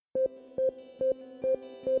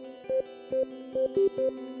Hello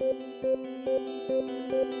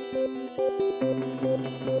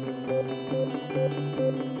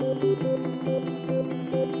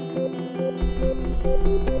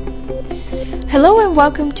and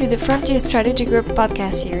welcome to the Frontier Strategy Group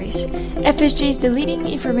podcast series. FSG is the leading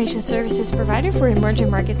information services provider for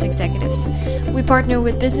emerging markets executives. We partner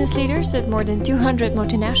with business leaders at more than 200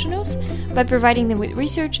 multinationals by providing them with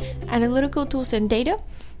research, analytical tools, and data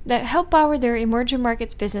that help power their emerging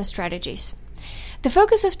markets business strategies. The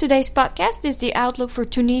focus of today's podcast is the outlook for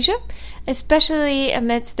Tunisia, especially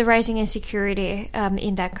amidst the rising insecurity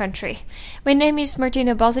in that country. My name is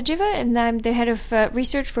Martina Balzajeva, and I'm the head of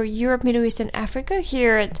research for Europe, Middle East, and Africa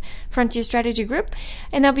here at Frontier Strategy Group,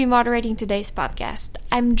 and I'll be moderating today's podcast.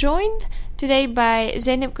 I'm joined today by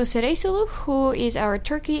Zeynep Gossereysulu, who is our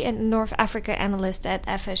Turkey and North Africa analyst at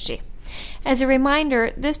FSG. As a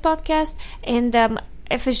reminder, this podcast and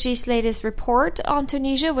FSG's latest report on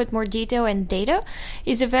Tunisia with more detail and data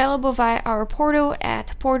is available via our portal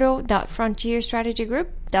at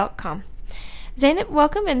portal.frontierstrategygroup.com. Zeynep,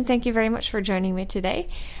 welcome and thank you very much for joining me today.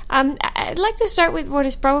 I'd like to start with what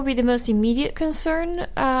is probably the most immediate concern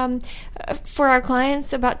for our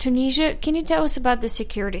clients about Tunisia. Can you tell us about the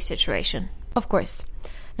security situation? Of course.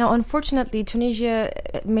 Now, unfortunately, Tunisia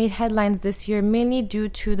made headlines this year mainly due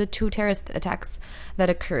to the two terrorist attacks that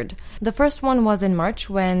occurred. The first one was in March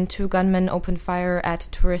when two gunmen opened fire at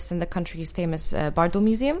tourists in the country's famous Bardo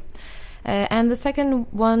Museum. And the second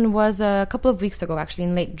one was a couple of weeks ago, actually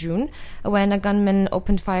in late June, when a gunman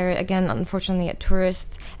opened fire again, unfortunately, at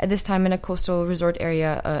tourists, at this time in a coastal resort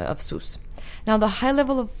area of Sousse. Now, the high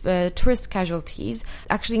level of tourist casualties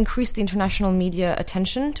actually increased the international media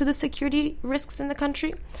attention to the security risks in the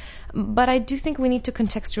country. But I do think we need to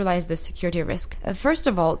contextualize this security risk. First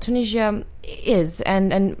of all, Tunisia is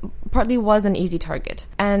and partly was an easy target.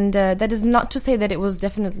 And that is not to say that it was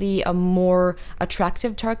definitely a more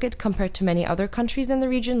attractive target compared to many other countries in the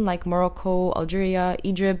region like Morocco, Algeria,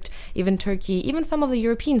 Egypt, even Turkey, even some of the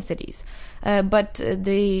European cities. But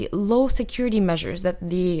the low security measures that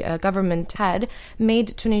the government had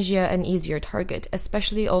made Tunisia an easier target,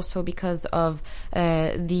 especially also because of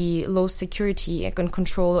the low security and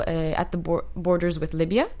control at the borders with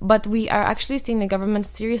Libya. But we are actually seeing the government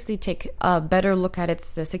seriously take a better look at its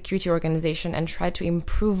security organization and try to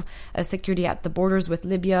improve security at the borders with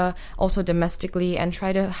Libya, also domestically, and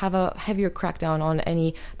try to have a heavier crackdown on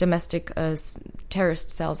any domestic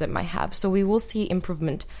terrorist cells it might have. So we will see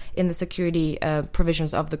improvement in the security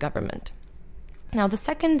provisions of the government. Now, the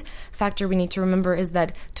second factor we need to remember is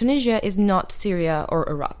that Tunisia is not Syria or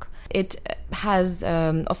Iraq. It has,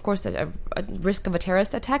 of course, a risk of a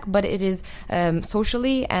terrorist attack, but it is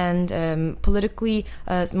socially and politically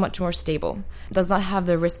much more stable. It does not have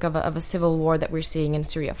the risk of a civil war that we're seeing in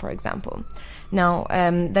Syria, for example. Now,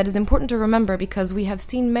 that is important to remember because we have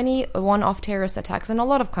seen many one-off terrorist attacks in a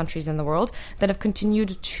lot of countries in the world that have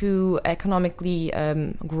continued to economically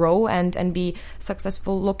grow and be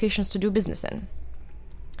successful locations to do business in.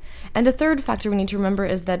 And the third factor we need to remember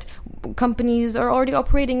is that companies are already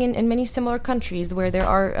operating in many similar countries where there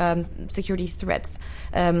are security threats,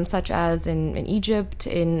 such as in Egypt,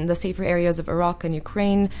 in the safer areas of Iraq and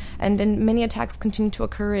Ukraine, and then many attacks continue to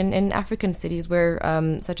occur in African cities, where,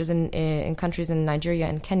 such as in countries in Nigeria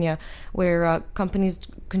and Kenya, where companies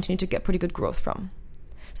continue to get pretty good growth from.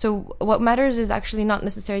 So what matters is actually not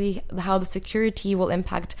necessarily how the security will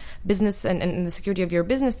impact business and the security of your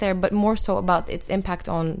business there, but more so about its impact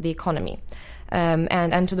on the economy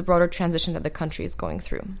and to the broader transition that the country is going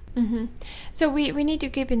through. Mm-hmm. So we need to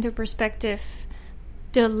keep into perspective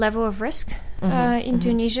the level of risk in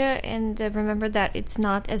Tunisia, and remember that it's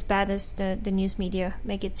not as bad as the news media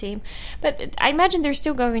make it seem. But I imagine there's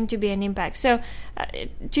still going to be an impact. So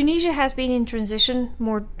Tunisia has been in transition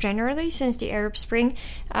more generally since the Arab Spring,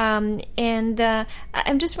 and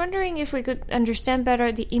I'm just wondering if we could understand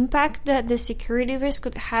better the impact that the security risk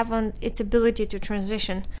could have on its ability to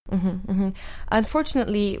transition.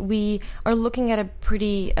 Unfortunately, we are looking at a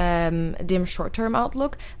pretty dim short-term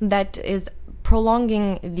outlook that is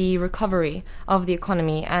prolonging the recovery of the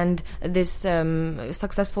economy and this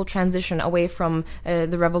successful transition away from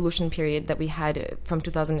the revolution period that we had from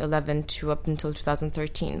 2011 to up until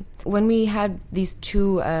 2013. When we had these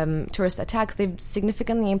two tourist attacks, they've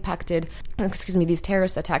significantly impacted these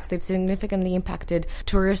terrorist attacks, they've significantly impacted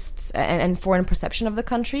tourists and foreign perception of the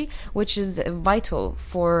country, which is vital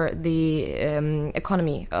for the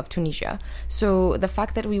economy of Tunisia. So the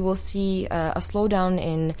fact that we will see a slowdown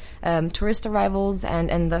in tourist arrivals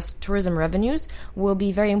and thus tourism revenues will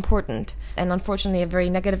be very important, and unfortunately a very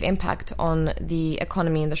negative impact on the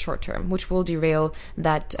economy in the short term, which will derail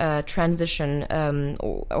that transition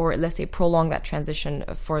or let's say prolong that transition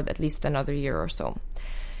for at least another year or so.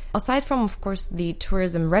 Aside from, of course, the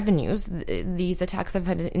tourism revenues, these attacks have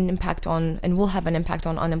had an impact on and will have an impact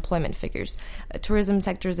on unemployment figures. Tourism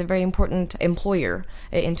sector is a very important employer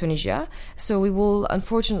in Tunisia, so we will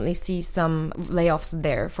unfortunately see some layoffs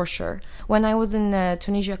there for sure. When I was in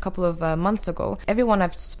Tunisia a couple of months ago, everyone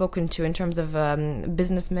I've spoken to in terms of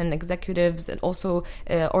businessmen, executives, and also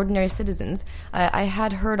ordinary citizens, I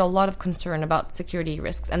had heard a lot of concern about security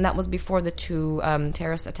risks, and that was before the two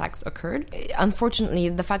terrorist attacks occurred. Unfortunately,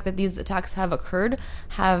 the fact that these attacks have occurred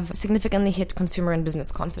have significantly hit consumer and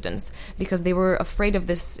business confidence because they were afraid of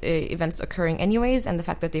this events occurring anyways, and the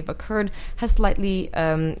fact that they've occurred has slightly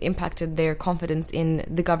impacted their confidence in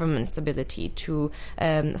the government's ability to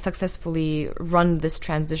successfully run this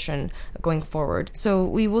transition going forward. So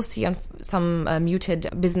we will see some muted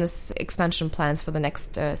business expansion plans for the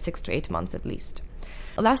next 6 to 8 months at least.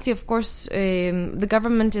 Lastly, of course, the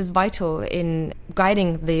government is vital in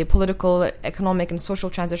guiding the political, economic, and social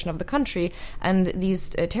transition of the country, and these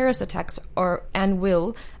terrorist attacks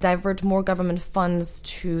will divert more government funds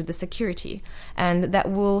to the security, and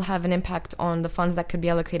that will have an impact on the funds that could be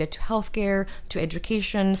allocated to healthcare, to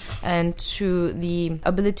education, and to the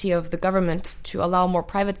ability of the government to allow more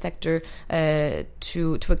private sector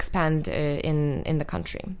to expand in the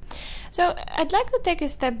country. So I'd like to take a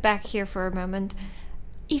step back here for a moment.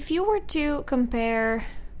 If you were to compare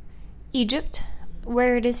Egypt,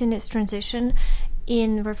 where it is in its transition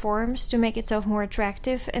in reforms to make itself more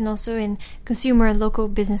attractive, and also in consumer and local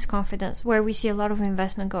business confidence, where we see a lot of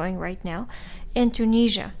investment going right now, and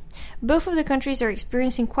Tunisia, both of the countries are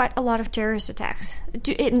experiencing quite a lot of terrorist attacks.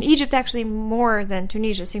 In Egypt, actually more than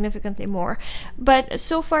Tunisia, significantly more. But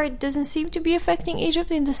so far, it doesn't seem to be affecting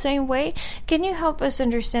Egypt in the same way. Can you help us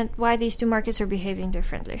understand why these two markets are behaving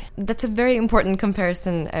differently? That's a very important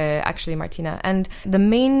comparison, actually, Martina. And the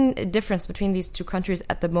main difference between these two countries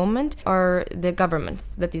at the moment are the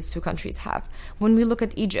governments that these two countries have. When we look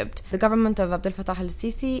at Egypt, the government of Abdel Fattah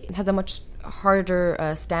al-Sisi has a much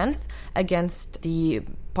harder stance against the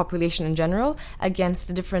population in general, against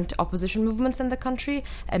the different opposition movements in the country,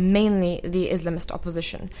 and mainly the Islamist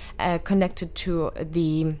opposition, connected to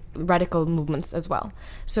the radical movements as well.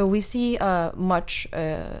 So we see a much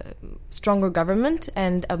stronger government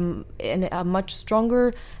and a much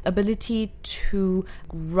stronger ability to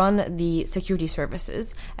run the security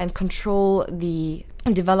services and control the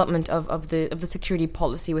development of the security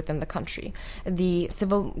policy within the country. The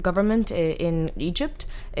civil government in Egypt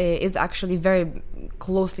is actually very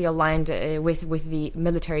closely aligned with the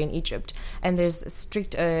military in Egypt, and there's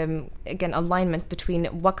strict alignment between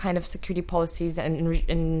what kind of security policies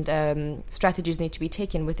and strategies need to be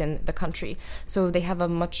taken within the country. So they have a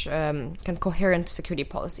much kind of coherent security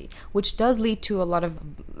policy, which does lead to a lot of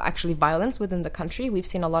actually violence within the country. We've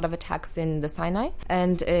seen a lot of attacks in the Sinai,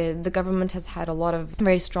 and the government has had a lot of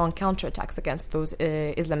very strong counterattacks against those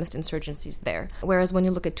Islamist insurgencies there. Whereas when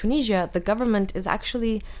you look at Tunisia, the government is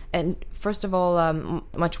actually, and first of all,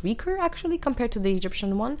 much weaker actually compared to the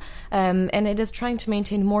Egyptian one, and it is trying to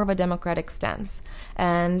maintain more of a democratic stance.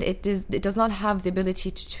 And it does not have the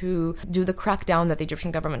ability to do the crackdown that the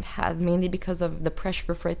Egyptian government has, mainly because of the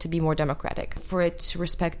pressure for it to be more democratic, for it to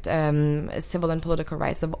respect civil and political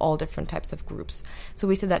rights of all different types of groups. So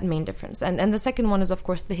we see that main difference. And the second one is, of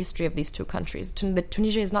course, the history of these two countries.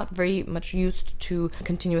 Tunisia is not very much used to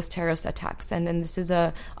continuous terrorist attacks, and this is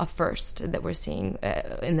a first that we're seeing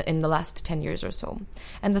in the last 10 years or so.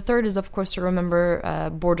 And the third is, of course, to remember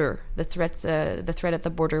the threat at the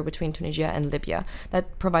border between Tunisia and Libya.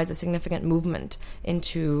 That provides a significant movement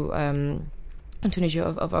into Tunisia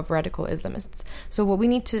of radical Islamists. So what we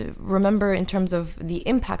need to remember in terms of the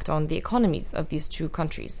impact on the economies of these two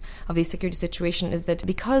countries, of the security situation, is that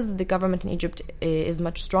because the government in Egypt is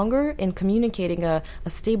much stronger in communicating a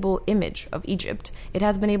stable image of Egypt, it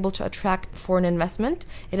has been able to attract foreign investment.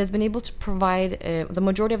 It has been able to provide the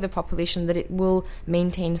majority of the population that it will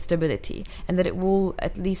maintain stability, and that it will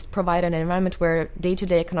at least provide an environment where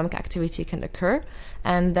day-to-day economic activity can occur,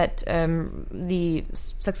 and that the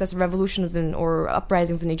successive revolutions or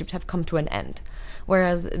uprisings in Egypt have come to an end.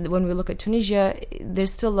 Whereas when we look at Tunisia,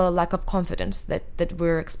 there's still a lack of confidence that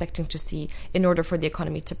we're expecting to see in order for the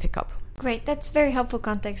economy to pick up. Great. That's very helpful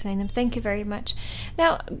context, Zainab. Thank you very much.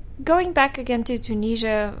 Now, going back again to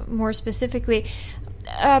Tunisia more specifically,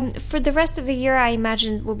 for the rest of the year, I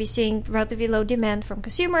imagine we'll be seeing relatively low demand from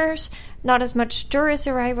consumers, not as much tourist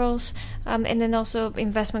arrivals, and then also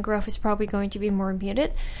investment growth is probably going to be more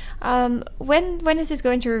muted. When is this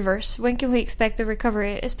going to reverse? When can we expect the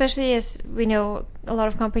recovery? Especially as we know a lot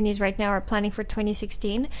of companies right now are planning for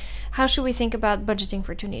 2016. How should we think about budgeting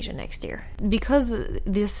for Tunisia next year? Because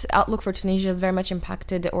this outlook for Tunisia is very much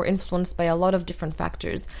impacted or influenced by a lot of different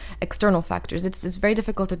factors, external factors, it's very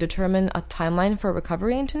difficult to determine a timeline for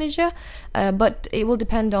recovery in Tunisia, but it will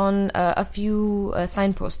depend on a few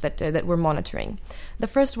signposts that we're monitoring. The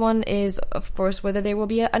first one is, of course, whether there will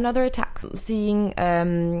be another attack. Seeing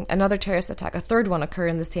another terrorist attack, a third one occur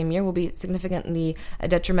in the same year, will be significantly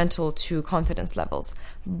detrimental to confidence levels.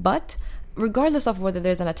 But regardless of whether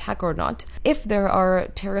there's an attack or not, if there are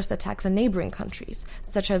terrorist attacks in neighboring countries,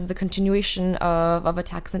 such as the continuation of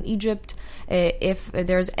attacks in Egypt, if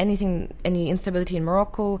there's any instability in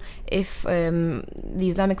Morocco, if the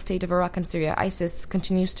Islamic State of Iraq and Syria, ISIS,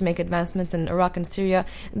 continues to make advancements in Iraq and Syria,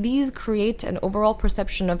 these create an overall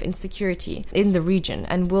perception of insecurity in the region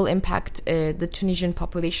and will impact the Tunisian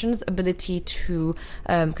population's ability to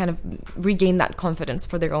kind of regain that confidence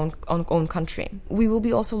for their own country. We will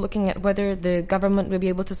be also looking at whether the government will be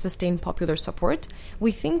able to sustain popular support.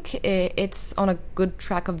 We think it's on a good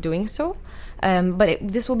track of doing so, but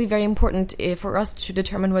this will be very important for us to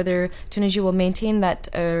determine whether Tunisia will maintain that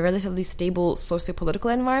relatively stable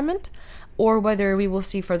socio-political environment, or whether we will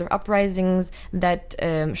see further uprisings that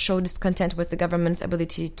show discontent with the government's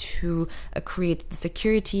ability to create the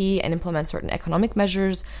security and implement certain economic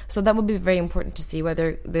measures. So that will be very important to see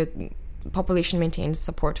whether the population maintains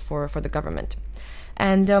support for the government.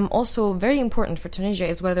 And also very important for Tunisia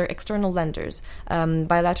is whether external lenders,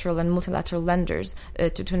 bilateral and multilateral lenders to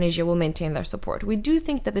Tunisia will maintain their support. We do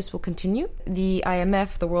think that this will continue. The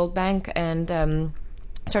IMF, the World Bank, and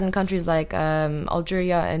certain countries like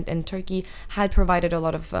Algeria and Turkey had provided a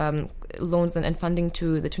lot of loans and funding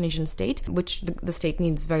to the Tunisian state, which the state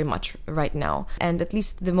needs very much right now. And at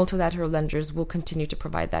least the multilateral lenders will continue to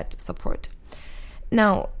provide that support.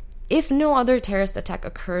 Now, if no other terrorist attack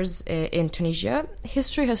occurs in Tunisia,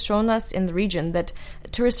 history has shown us in the region that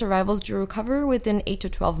tourist arrivals do recover within 8 to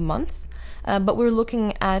 12 months. But we're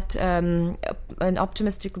looking at an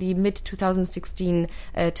optimistically mid-2016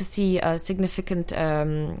 to see a significant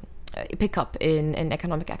pickup in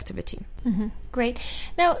economic activity. Mm-hmm. Great.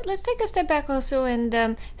 Now, let's take a step back also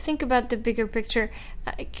and think about the bigger picture.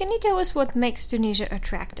 Can you tell us what makes Tunisia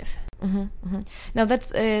attractive? Mm-hmm, mm-hmm. Now,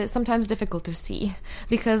 that's sometimes difficult to see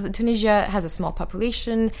because Tunisia has a small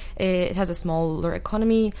population, it has a smaller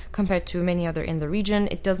economy compared to many other in the region.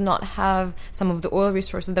 It does not have some of the oil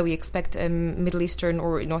resources that we expect Middle Eastern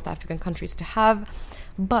or North African countries to have,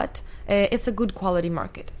 but it's a good quality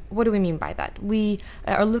market. What do we mean by that? We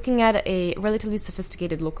are looking at a relatively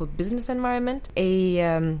sophisticated local business environment,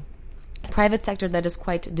 a private sector that is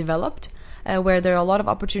quite developed, where there are a lot of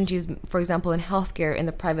opportunities, for example, in healthcare in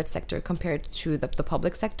the private sector compared to the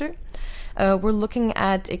public sector. We're looking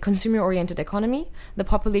at a consumer-oriented economy. The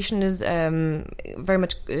population is very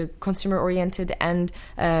much consumer-oriented and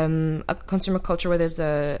a consumer culture where there's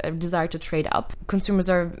a desire to trade up. Consumers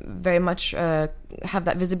are very much have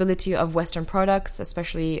that visibility of Western products,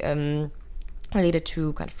 especially related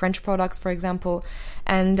to kind of French products, for example.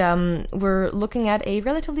 And we're looking at a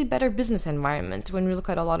relatively better business environment when we look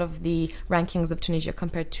at a lot of the rankings of Tunisia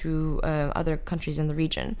compared to other countries in the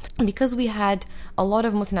region. Because we had a lot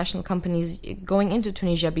of multinational companies going into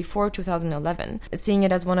Tunisia before 2011, seeing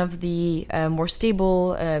it as one of the more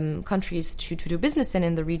stable countries to do business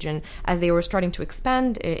in the region as they were starting to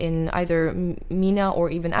expand in either MENA or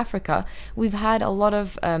even Africa, we've had a lot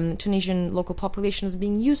of Tunisian local populations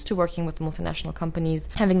being used to working with multinational companies,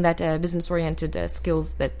 having that business-oriented skills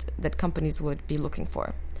that companies would be looking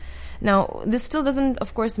for. Now, this still doesn't,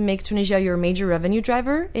 of course, make Tunisia your major revenue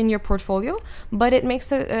driver in your portfolio, but it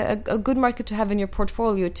makes a good market to have in your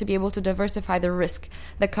portfolio to be able to diversify the risk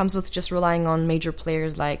that comes with just relying on major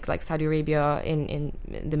players like Saudi Arabia in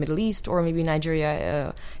the Middle East or maybe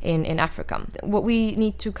Nigeria in Africa. What we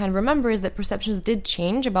need to kind of remember is that perceptions did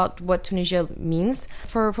change about what Tunisia means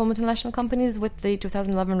for multinational companies with the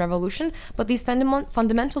 2011 revolution, but these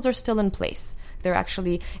fundamentals are still in place. They're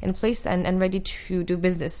actually in place and ready to do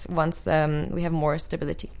business once we have more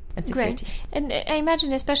stability and security. Great. And I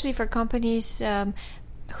imagine, especially for companies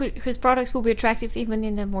whose products will be attractive even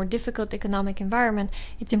in a more difficult economic environment,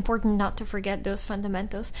 it's important not to forget those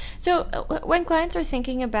fundamentals. So when clients are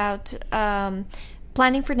thinking about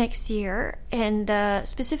planning for next year and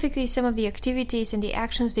specifically some of the activities and the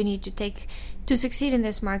actions they need to take to succeed in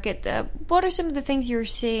this market, what are some of the things you're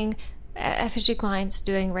seeing FSG clients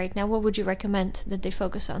doing right now? What would you recommend that they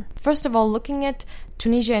focus on? First of all, looking at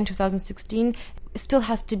Tunisia in 2016 still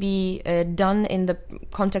has to be done in the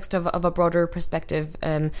context of a broader perspective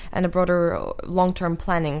and a broader long-term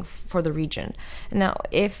planning for the region. Now,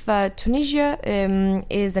 if Tunisia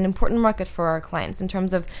is an important market for our clients in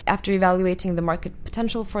terms of after evaluating the market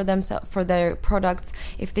potential for themselves, for their products,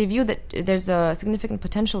 if they view that there's a significant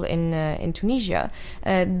potential in Tunisia,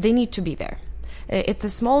 they need to be there. It's a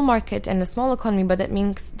small market and a small economy, but that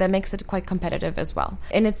makes it quite competitive as well.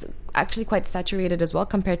 And it's actually quite saturated as well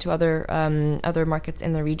compared to other markets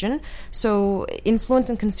in the region. So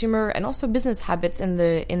influencing consumer and also business habits in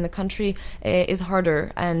the country is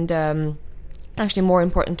harder and actually more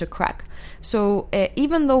important to crack. So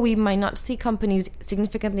even though we might not see companies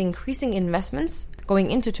significantly increasing investments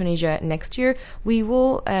going into Tunisia next year, we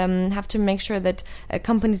will have to make sure that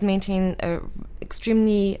companies maintain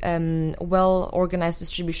extremely well-organized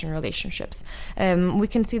distribution relationships. We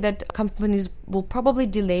can see that companies will probably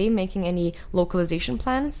delay making any localization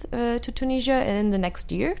plans to Tunisia in the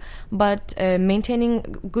next year, but maintaining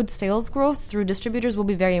good sales growth through distributors will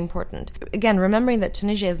be very important. Again, remembering that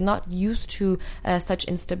Tunisia is not used to such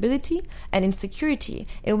instability and insecurity,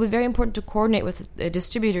 it will be very important to coordinate with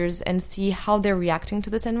distributors and see how they're reacting to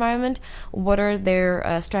this environment, what are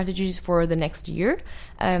their strategies for the next year,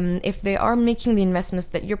 if they are making the investments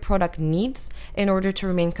that your product needs in order to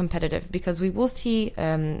remain competitive, because we will see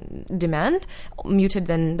demand muted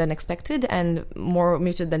than expected and more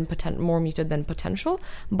muted than potential,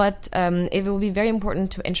 but it will be very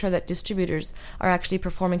important to ensure that distributors are actually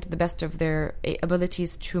performing to the best of their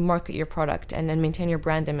abilities to market your product and maintain your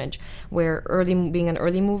brand image, where being an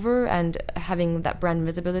early mover and having that brand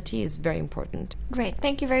visibility is very important. Great.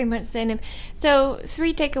 Thank you very much, Zeynep. So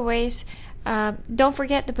 3 takeaways. Don't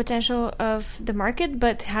forget the potential of the market,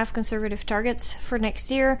 but have conservative targets for next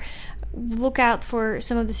year. Look out for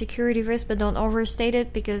some of the security risks, but don't overstate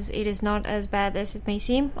it because it is not as bad as it may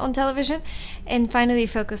seem on television. And finally,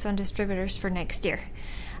 focus on distributors for next year.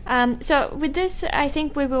 So with this, I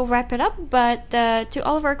think we will wrap it up. But to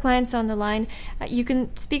all of our clients on the line, you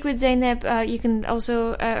can speak with Zeynep. You can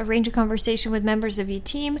also arrange a conversation with members of your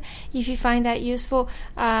team if you find that useful.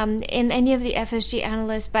 And any of the FSG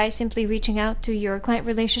analysts by simply reaching out to your client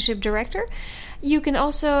relationship director. You can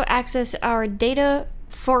also access our data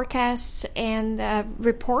forecasts and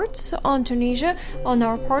reports on Tunisia on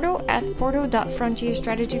our portal at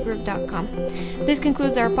portal.frontierstrategygroup.com. This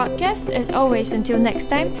concludes our podcast. As always, until next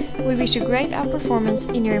time, we wish you great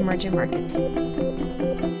outperformance in your emerging markets.